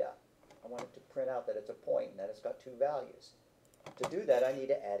the data. I want it to print out that it's a point and that it's got 2 values. To do that, I need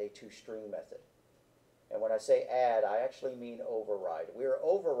to add a toString method. And when I say add, I actually mean override. We are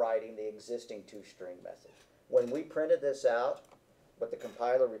overriding the existing toString method. When we printed this out, what the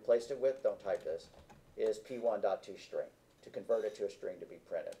compiler replaced it with, don't type this, is p1.toString to convert it to a string to be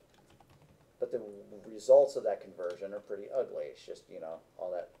printed. But the results of that conversion are pretty ugly. It's just, you know, all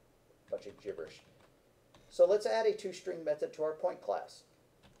that bunch of gibberish. So let's add a toString method to our point class.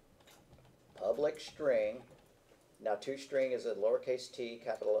 Public string. Now toString is a lowercase t,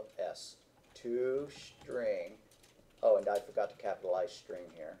 capital S. ToString. Oh, and I forgot to capitalize string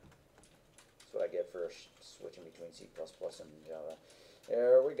here. That's what I get for switching between C++ and Java.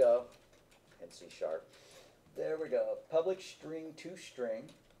 There we go. And C#. There we go. Public string toString.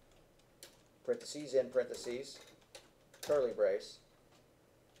 Parentheses in parentheses. Curly brace.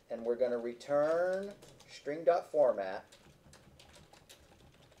 And we're going to return string.format.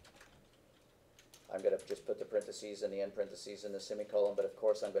 I'm going to just put the parentheses and the end parentheses and the semicolon, but of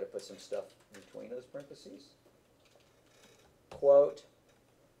course I'm going to put some stuff between those parentheses. Quote,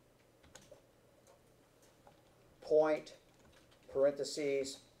 point,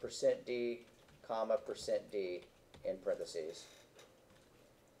 parentheses, %d, comma, %d, in parentheses.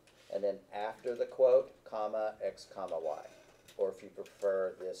 And then after the quote, comma, x, comma, y. Or if you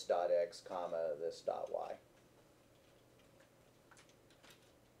prefer, this dot x, comma, this dot y.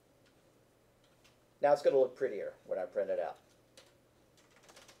 Now it's going to look prettier when I print it out.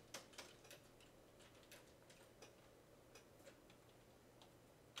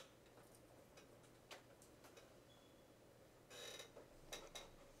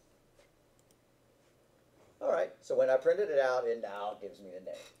 All right, so when I printed it out, it now gives me the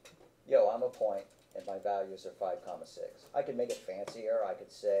name. Yo, I'm a point, and my values are 5, 6. I could make it fancier. I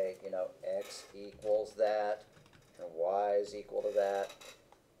could say, you know, x equals that, and y is equal to that.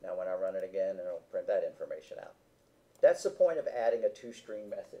 Now when I run it again, it'll print that information out. That's the point of adding a toString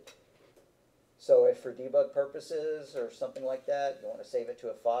method. So if for debug purposes or something like that, you want to save it to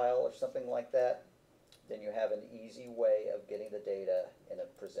a file or something like that, then you have an easy way of getting the data in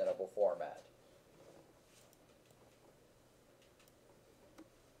a presentable format.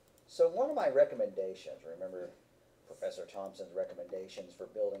 So one of my recommendations, remember Professor Thompson's recommendations for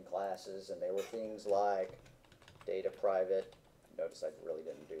building classes, and they were things like data private. Notice I really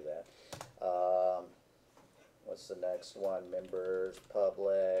didn't do that. What's the next one? Members,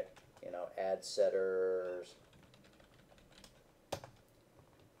 public, ad setters.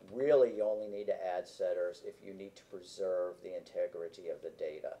 Really, you only need to add setters if you need to preserve the integrity of the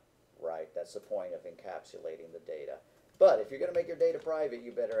data, right? That's the point of encapsulating the data. But if you're going to make your data private,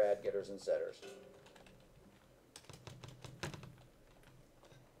 you better add getters and setters.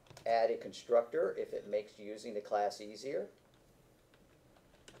 Add a constructor if it makes using the class easier.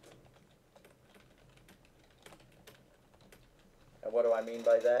 And what do I mean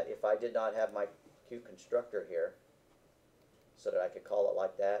by that? If I did not have my QConstructor here, so that I could call it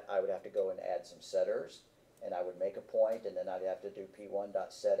like that, I would have to go and add some setters, and I would make a point, and then I'd have to do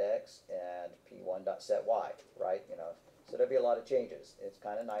p1.setX and p1.setY, right? So there'd be a lot of changes. It's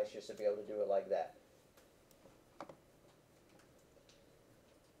kind of nice just to be able to do it like that.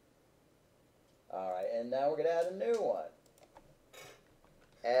 All right, and now we're going to add a new one.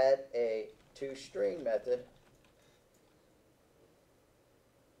 Add a toString method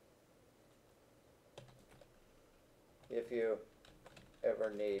if you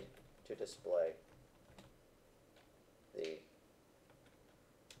ever need to display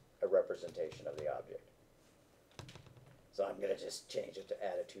a representation of the object. So I'm going to just change it to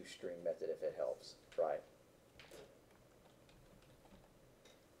add a toString method if it helps, right?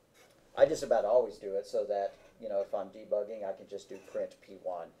 I just about always do it so that, if I'm debugging, I can just do print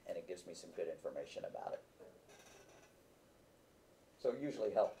P1 and it gives me some good information about it. So it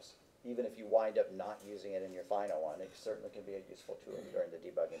usually helps. Even if you wind up not using it in your final one, it certainly can be a useful tool during the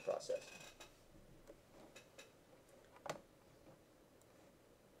debugging process.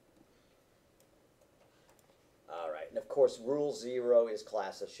 All right, and of course, rule 0 is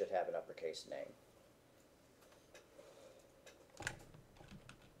classes should have an uppercase name.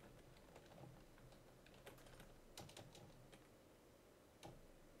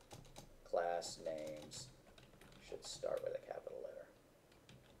 Class names should start with a capital letter.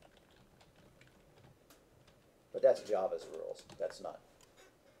 But that's Java's rules. That's not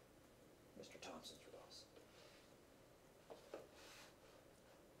Mr. Thompson's rules.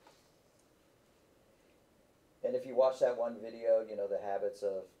 And if you watch that one video, the habits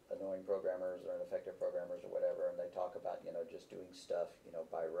of annoying programmers or ineffective programmers or whatever, and they talk about, just doing stuff,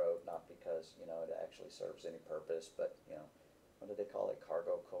 by rote, not because, it actually serves any purpose, but, what do they call it?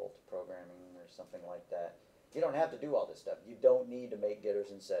 Cargo cult programming or something like that. You don't have to do all this stuff. You don't need to make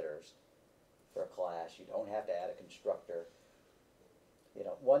getters and setters for a class. You don't have to add a constructor.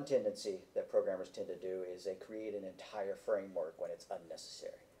 One tendency that programmers tend to do is they create an entire framework when it's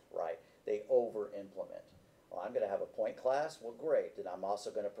unnecessary, right? They over-implement. Well, I'm going to have a point class. Well, great. Then I'm also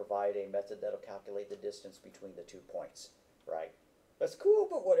going to provide a method that'll calculate the distance between the 2 points, right? That's cool,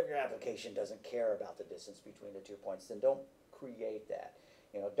 but what if your application doesn't care about the distance between the 2 points? Then don't create that.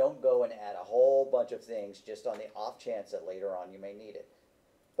 Don't go and add a whole bunch of things just on the off chance that later on you may need it.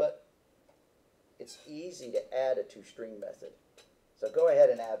 But it's easy to add a toString method. So go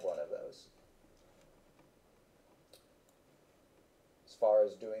ahead and add one of those. As far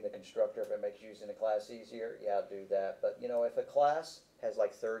as doing the constructor, if it makes using the class easier, yeah, do that. But if a class has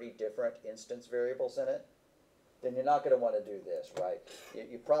like 30 different instance variables in it, then you're not going to want to do this, right?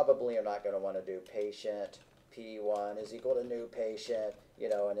 You probably are not going to want to do patient P1 is equal to new patient,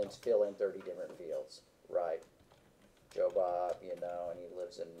 and then fill in 30 different fields, right? Joe Bob, and he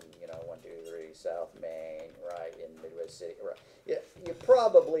lives in, 123 South Main, right, in Midwest City, right. You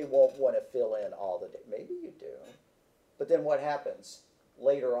probably won't want to fill in all the, maybe you do. But then what happens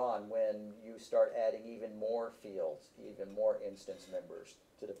later on when you start adding even more fields, even more instance members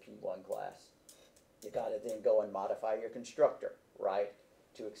to the P1 class? You got to then go and modify your constructor, right,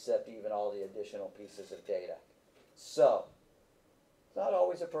 to accept even all the additional pieces of data. So, it's not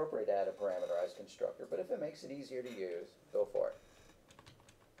always appropriate to add a parameterized constructor, but if it makes it easier to use, go for it.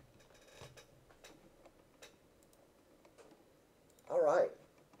 All right.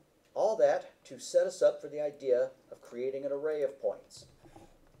 All that to set us up for the idea of creating an array of points.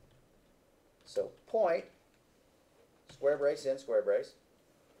 So, point, square brace in, square brace.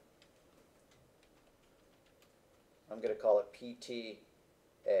 I'm going to call it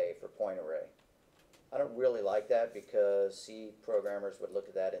PTA for point array. I don't really like that because C programmers would look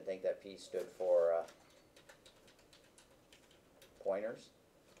at that and think that P stood for pointers,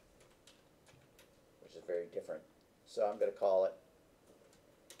 which is very different. So I'm going to call it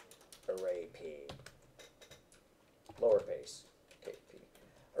array P, lowercase k P.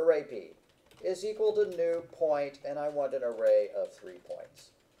 Array P is equal to new point, and I want an array of 3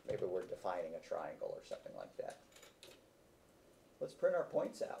 points. Maybe we're defining a triangle or something like that. Let's print our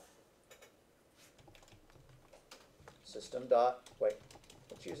points out. System dot, wait,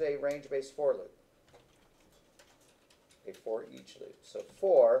 let's use a range-based for loop. A for each loop. So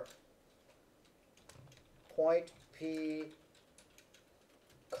for point P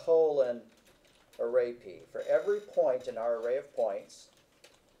colon array P. For every point in our array of points,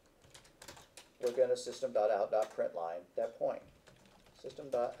 we're going to system.out.println that point.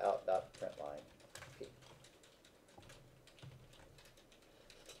 System.out.println P.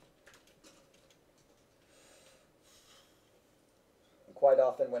 And quite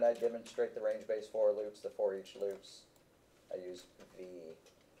often when I demonstrate the range-based for loops, the for each loops, I use V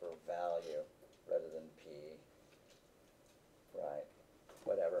for value rather than P. Right.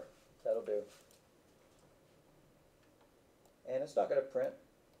 Whatever. That'll do. And it's not going to print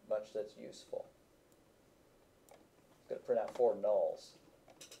much that's useful. It's going to print out 4 nulls.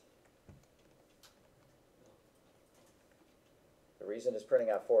 The reason it's printing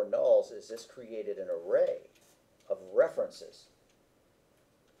out 4 nulls is this created an array of references.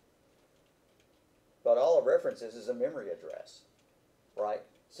 But all of references is a memory address, right?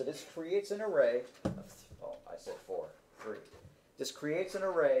 So this creates an array of, oh, I said 4, 3. This creates an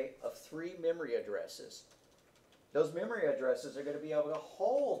array of 3 memory addresses. Those memory addresses are going to be able to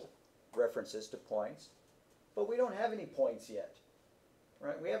hold references to points, but we don't have any points yet,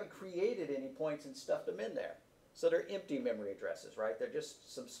 right? We haven't created any points and stuffed them in there. So they're empty memory addresses, right? They're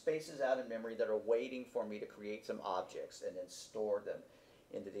just some spaces out in memory that are waiting for me to create some objects and then store them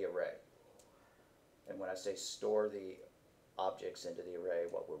into the array. And when I say store the objects into the array,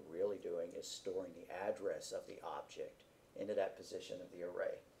 what we're really doing is storing the address of the object into that position of the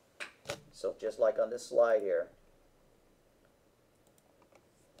array. So just like on this slide here,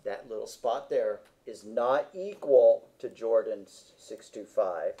 that little spot there is not equal to Jordan's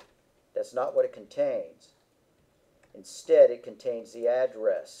 625. That's not what it contains. Instead, it contains the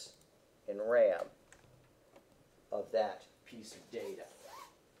address in RAM of that piece of data.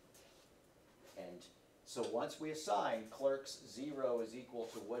 And so once we assign clerks 0 is equal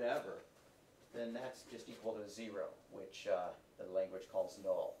to whatever, then that's just equal to 0, which the language calls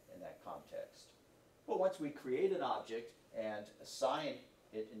null in that context. But once we create an object and assign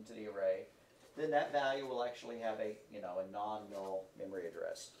it into the array, then that value will actually have a non-null memory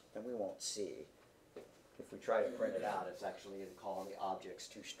address. And we won't see. If we try to print it out, it's actually going to call the objects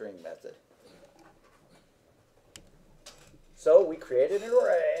toString method. So we created an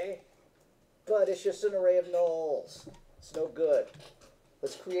array, but it's just an array of nulls. It's no good.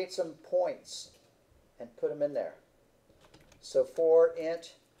 Let's create some points and put them in there. So for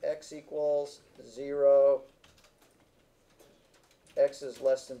int x equals 0, x is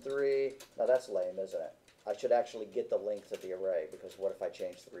less than 3. Now that's lame, isn't it? I should actually get the length of the array, because what if I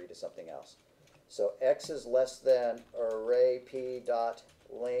change 3 to something else? So x is less than array p dot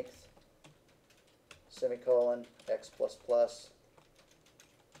length semicolon x plus plus.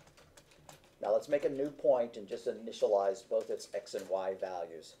 Now let's make a new point and just initialize both its x and y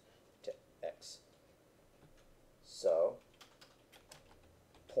values to x. So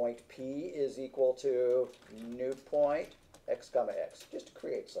point p is equal to new point x comma x, just to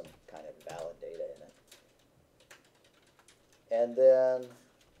create some kind of valid data in it. And then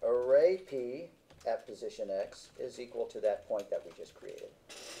array p at position x is equal to that point that we just created.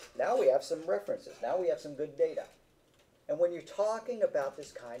 Now we have some references. Now we have some good data. And when you're talking about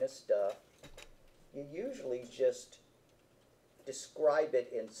this kind of stuff, you usually just describe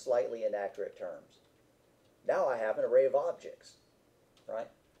it in slightly inaccurate terms. Now I have an array of objects, right?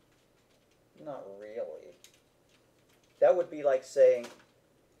 Not really. That would be like saying,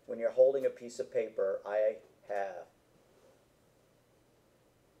 when you're holding a piece of paper, I have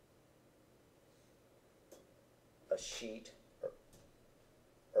a sheet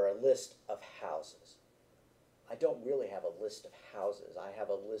or a list of houses. I don't really have a list of houses. I have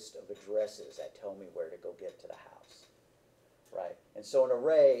a list of addresses that tell me where to go get to the house, right? And so an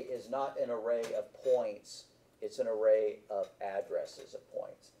array is not an array of points. It's an array of addresses of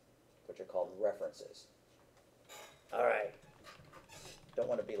points, which are called references. All right. Don't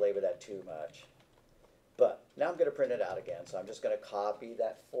want to belabor that too much. But now I'm going to print it out again. So I'm just going to copy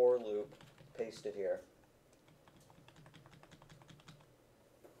that for loop, paste it here,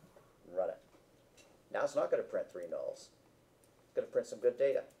 and run it. Now it's not going to print 3 nulls. It's going to print some good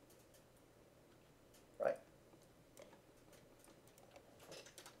data, right?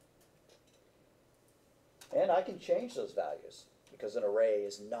 And I can change those values because an array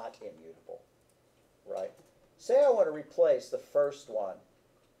is not immutable, right? Say I want to replace the first one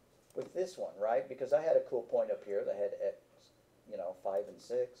with this one, right? Because I had a cool point up here that had x, 5 and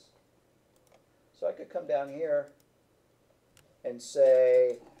 6. So I could come down here and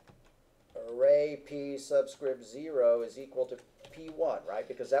say array P subscript 0 is equal to P1, right?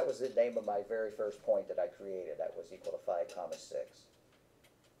 Because that was the name of my very first point that I created. That was equal to 5 comma 6.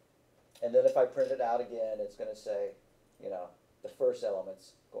 And then if I print it out again, it's going to say, you know, the first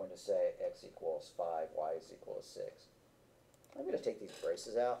element's going to say x equals 5, y is equal to 6. I'm going to take these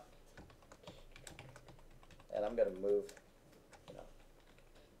braces out, and I'm going to move, you know,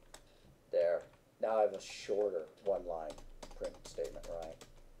 there. Now I have a shorter one-line print statement, right?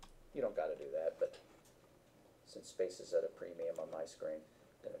 You don't got to do that, but since space is at a premium on my screen,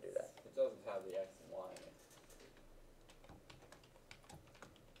 I'm going to do that. It doesn't have the X and Y in it.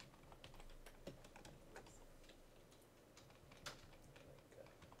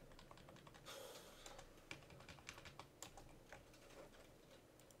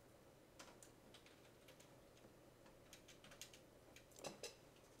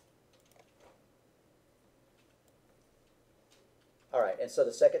 All right, and so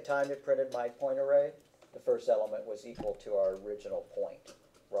the second time it printed my point array, the first element was equal to our original point,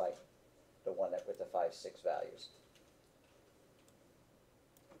 right? The one that with the 5, 6 values.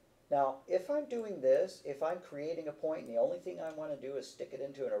 Now, if I'm doing this, if I'm creating a point and the only thing I want to do is stick it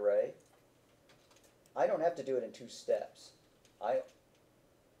into an array, I don't have to do it in 2 steps.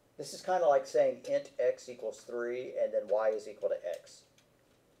 This is kind of like saying int x equals 3 and then y is equal to x.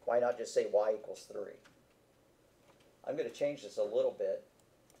 Why not just say y equals 3? I'm going to change this a little bit.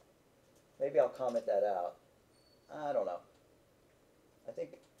 Maybe I'll comment that out. I don't know. I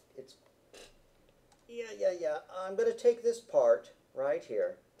think it's, yeah. I'm going to take this part right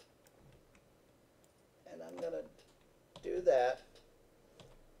here, and I'm going to do that,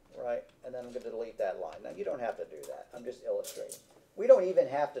 right? And then I'm going to delete that line. Now, you don't have to do that. I'm just illustrating. We don't even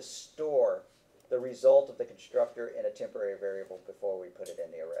have to store the result of the constructor in a temporary variable before we put it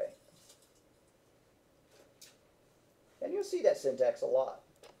in the array. And you'll see that syntax a lot,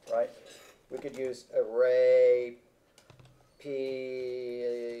 right? We could use array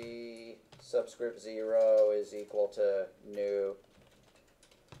P subscript 0 is equal to new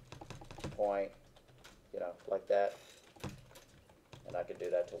point, you know, like that. And I could do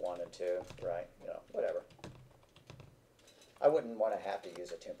that to 1 and 2, right? You know, whatever. I wouldn't want to have to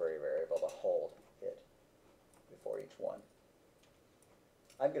use a temporary variable to hold it before each one.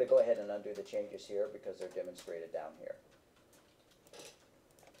 I'm going to go ahead and undo the changes here because they're demonstrated down here.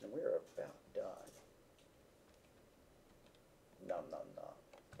 And we're about done. No.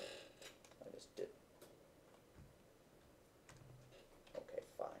 I just did. Okay,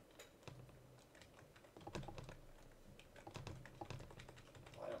 fine.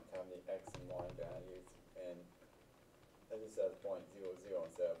 I don't have the X and Y values, and it just says 0.00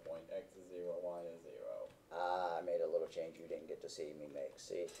 instead of x is 0, y is 0. Ah, I made a little change you didn't get to see me make.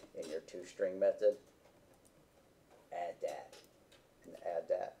 See, in your toString method, add that, and add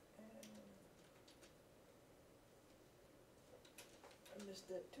that. I missed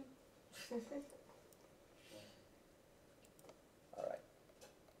that too. All right.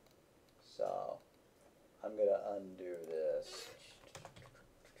 So, I'm going to undo this.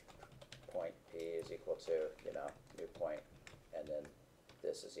 Point P is equal to, you know, new point, and then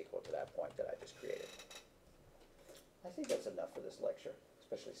this is equal to that point that I just created. I think that's enough for this lecture,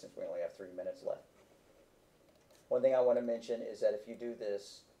 especially since we only have 3 minutes left. One thing I want to mention is that if you do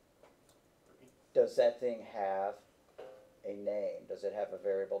this, does that thing have a name? Does it have a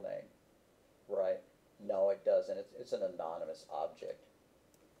variable name? Right? No, it doesn't. It's an anonymous object.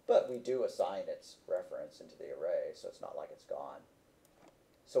 But we do assign its reference into the array, so it's not like it's gone.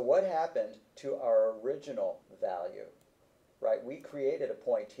 So what happened to our original value? Right? We created a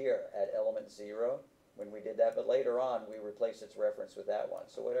point here at element 0 when we did that, but later on we replaced its reference with that one.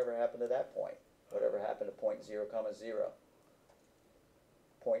 So whatever happened to that point? Whatever happened to point 0, comma 0?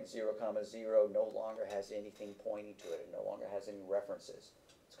 Point 0, comma 0 no longer has anything pointing to it. It no longer has any references.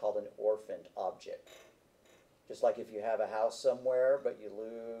 It's called an orphaned object. Just like if you have a house somewhere, but you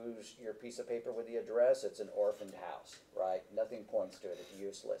lose your piece of paper with the address, it's an orphaned house, right? Nothing points to it. It's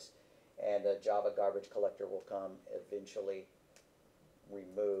useless. And a Java garbage collector will come eventually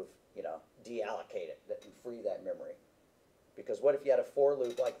remove, you know, deallocate it and free that memory. Because what if you had a for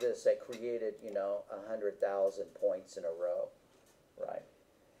loop like this that created, you know, 100,000 points in a row, right?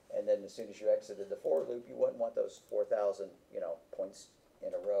 And then as soon as you exited the for loop, you wouldn't want those 4,000, you know, points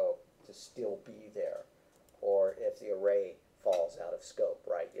in a row to still be there. Or if the array falls out of scope,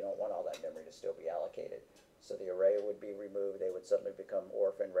 right? You don't want all that memory to still be allocated. So the array would be removed. They would suddenly become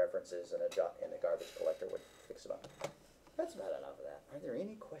orphan references, and the garbage collector would fix them up. That's about enough of that. Are there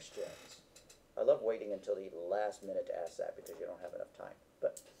any questions? I love waiting until the last minute to ask that because you don't have enough time.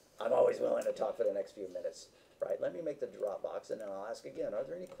 But I'm always always willing to talk for the next few minutes. Right, let me make the Dropbox and then I'll ask again, are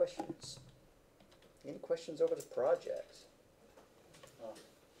there any questions? Any questions over the projects?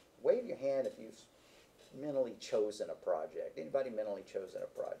 Wave your hand if you've mentally chosen a project. Anybody mentally chosen a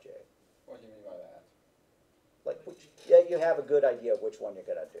project? What do you mean by that? Like, which, yeah, you have a good idea of which one you're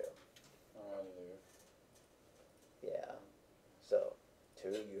gonna do. I do. Yeah. So, 2,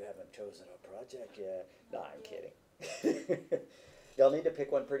 you haven't chosen a project yet. No, I'm kidding. Y'all need to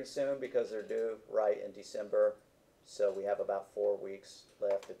pick one pretty soon because they're due right in December. So we have about 4 weeks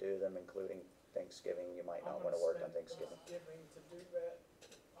left to do them, including Thanksgiving. You might not want to work on Thanksgiving. Thanksgiving to do that.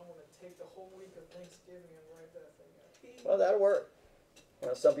 I'm gonna take the whole week of Thanksgiving and write that thing out. Well, that'll work. You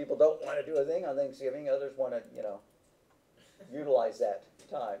know, some people don't want to do a thing on Thanksgiving. Others want to, you know, utilize that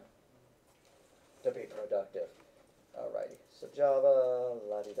time to be productive. Alrighty. So Java,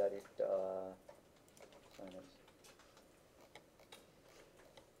 la-di-da-di-da.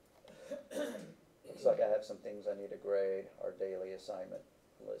 Looks like I have some things I need to grade. Our daily assignment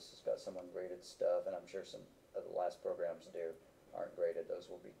list has got some ungraded stuff, and I'm sure some of the last programs aren't graded. That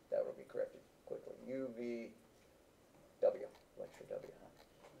will be corrected quickly. UV